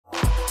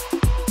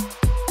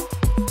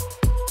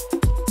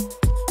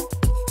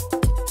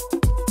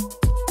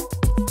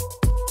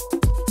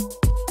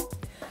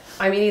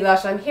I'm Edie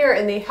Lush. I'm here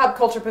in the Hub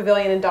Culture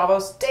Pavilion in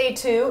Davos, day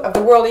 2 of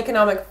the World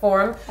Economic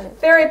Forum. Hello.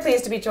 Very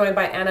pleased to be joined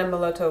by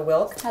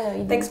Meloto-Wilk. Hello,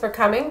 Edie. Thanks for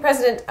coming.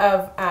 President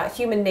of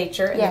Human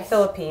Nature in the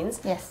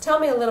Philippines. Yes.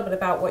 Tell me a little bit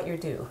about what you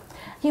do.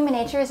 Human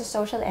Nature is a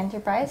social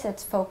enterprise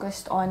that's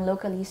focused on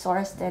locally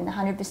sourced and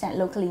 100%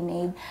 locally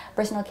made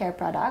personal care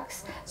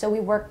products. So we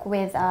work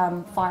with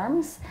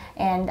farms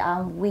and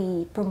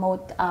we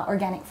promote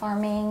organic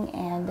farming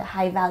and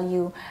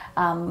high-value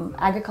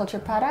agriculture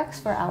products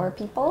for our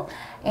people.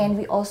 And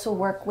we also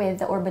work with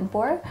the urban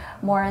poor.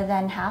 More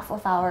than half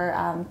of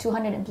our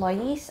 200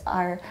 employees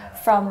are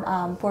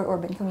from poor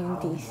urban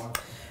communities.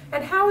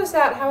 And how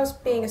has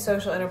being a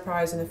social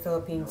enterprise in the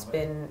Philippines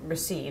been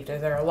received? Are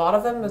there a lot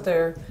of them? Is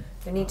there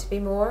need to be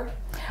more?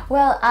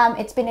 Well,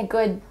 it's been a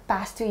good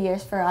past 2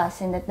 years for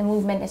us in that the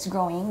movement is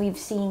growing. We've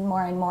seen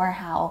more and more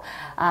how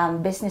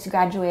business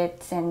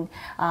graduates and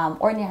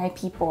ordinary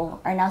people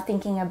are now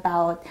thinking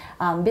about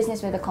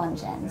business with a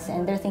conscience,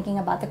 and they're thinking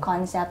about the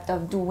concept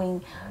of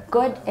doing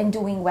good and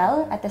doing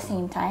well at the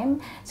same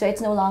time. So it's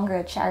no longer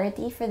a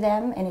charity for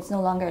them, and it's no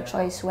longer a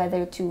choice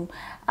whether to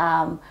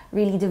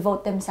really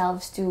devote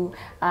themselves to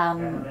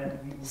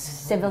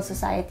civil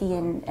society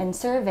and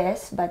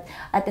service, but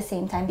at the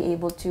same time be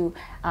able to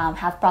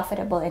have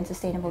profitable and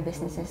sustainable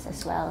businesses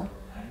as well.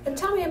 And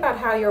tell me about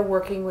how you're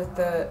working with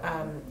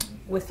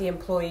the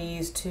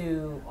employees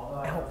to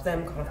help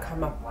them kind of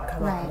come up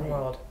in the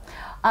world.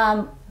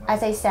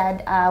 As I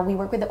said, we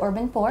work with the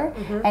urban poor,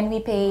 and we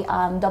pay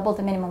double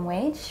the minimum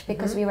wage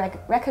because we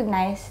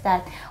recognize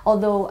that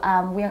although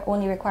we are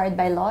only required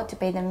by law to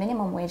pay the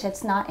minimum wage,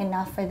 it's not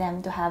enough for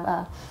them to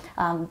have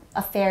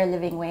a fair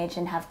living wage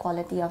and have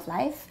quality of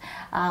life.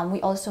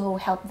 We also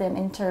help them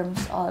in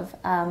terms of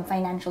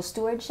financial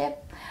stewardship.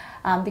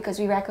 Because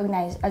we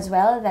recognize as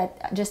well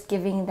that just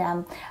giving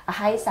them a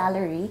high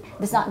salary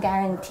does not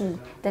guarantee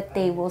that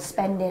they will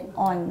spend it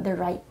on the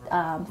right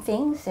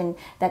things and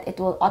that it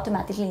will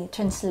automatically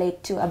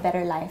translate to a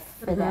better life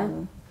for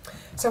them.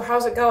 So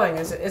how's it going?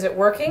 Is it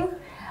working?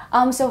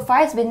 So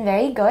far, it's been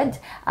very good.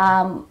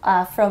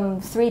 From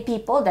 3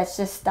 people, that's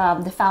just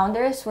the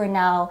founders, we're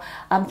now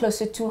close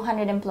to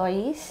 200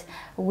 employees.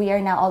 We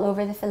are now all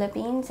over the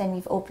Philippines, and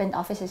we've opened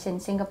offices in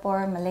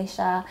Singapore,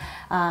 Malaysia,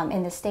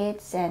 in the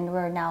States, and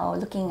we're now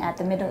looking at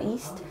the Middle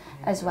East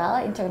as well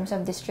in terms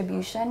of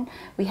distribution.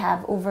 We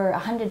have over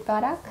 100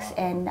 products,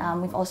 and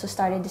we've also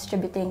started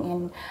distributing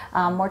in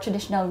more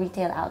traditional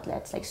retail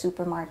outlets like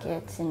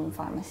supermarkets and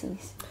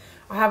pharmacies.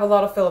 I have a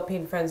lot of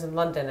Philippine friends in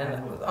London,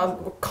 and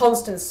a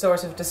constant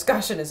source of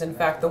discussion is in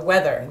fact the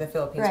weather in the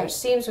Philippines, which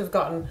seems to have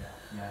gotten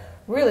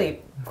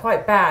really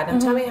quite bad. And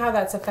tell me how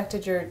that's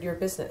affected your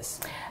business.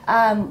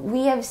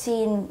 We have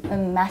seen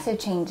massive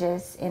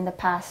changes in the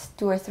past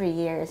 2 or 3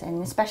 years,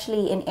 and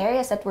especially in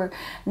areas that were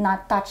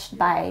not touched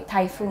by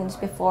typhoons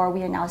before,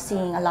 we are now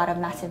seeing a lot of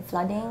massive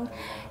flooding.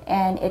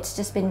 And it's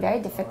just been very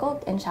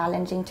difficult and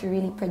challenging to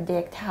really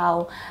predict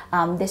how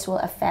this will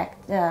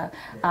affect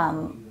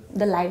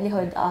the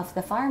livelihood of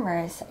the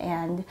farmers,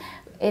 and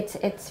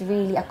it's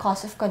really a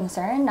cause of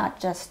concern, not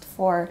just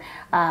for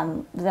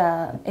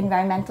the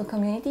environmental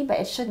community, but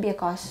it should be a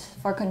cause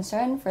for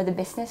concern for the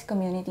business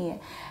community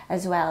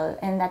as well.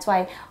 And that's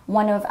why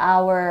one of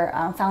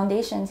our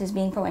foundations is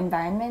being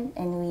pro-environment,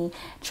 and we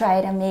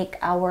try to make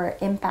our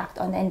impact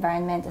on the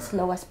environment as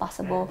low as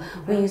possible.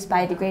 We use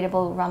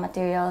biodegradable raw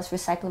materials,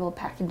 recyclable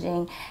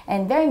packaging,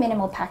 and very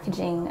minimal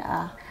packaging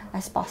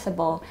as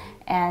possible.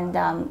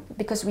 And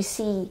because we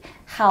see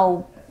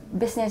how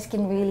business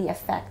can really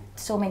affect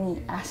so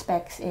many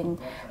aspects in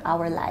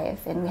our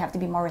life, and we have to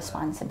be more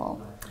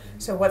responsible.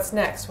 So what's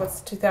next?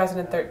 What's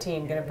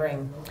 2013 going to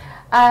bring?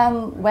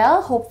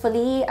 Well,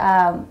 hopefully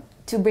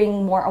to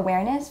bring more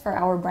awareness for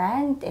our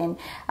brand and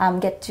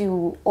get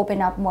to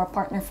open up more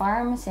partner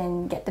farms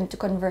and get them to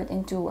convert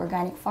into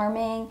organic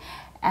farming,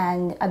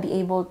 and be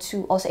able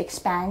to also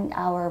expand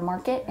our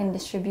market and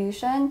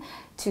distribution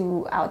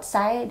to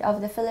outside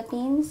of the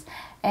Philippines,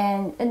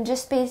 and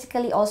just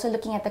basically also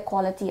looking at the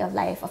quality of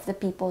life of the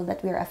people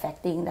that we're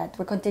affecting, that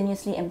we're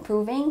continuously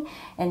improving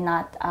and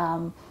not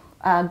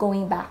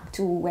going back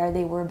to where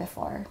they were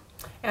before.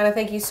 Anna,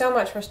 thank you so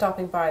much for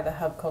stopping by the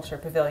Hub Culture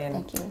Pavilion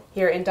Thank you.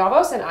 here in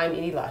Davos, and I'm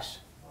Edie Lush.